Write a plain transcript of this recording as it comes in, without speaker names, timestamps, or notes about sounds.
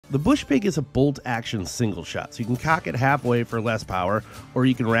The bush pig is a bolt action single shot, so you can cock it halfway for less power, or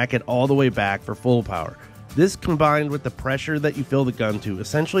you can rack it all the way back for full power. This, combined with the pressure that you fill the gun to,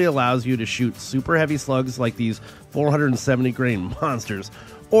 essentially allows you to shoot super heavy slugs like these 470 grain monsters,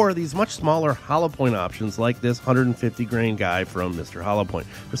 or these much smaller hollow point options like this 150 grain guy from Mr. Hollow Point.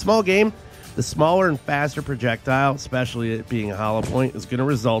 For small game, the smaller and faster projectile, especially it being a hollow point, is going to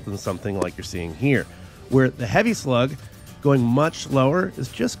result in something like you're seeing here, where the heavy slug going much slower is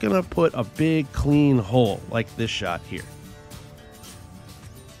just going to put a big clean hole like this shot here.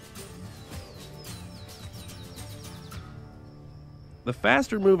 The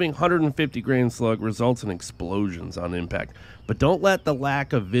faster moving 150 grain slug results in explosions on impact, but don't let the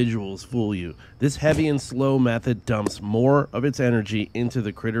lack of visuals fool you. This heavy and slow method dumps more of its energy into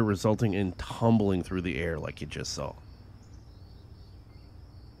the critter, resulting in tumbling through the air like you just saw.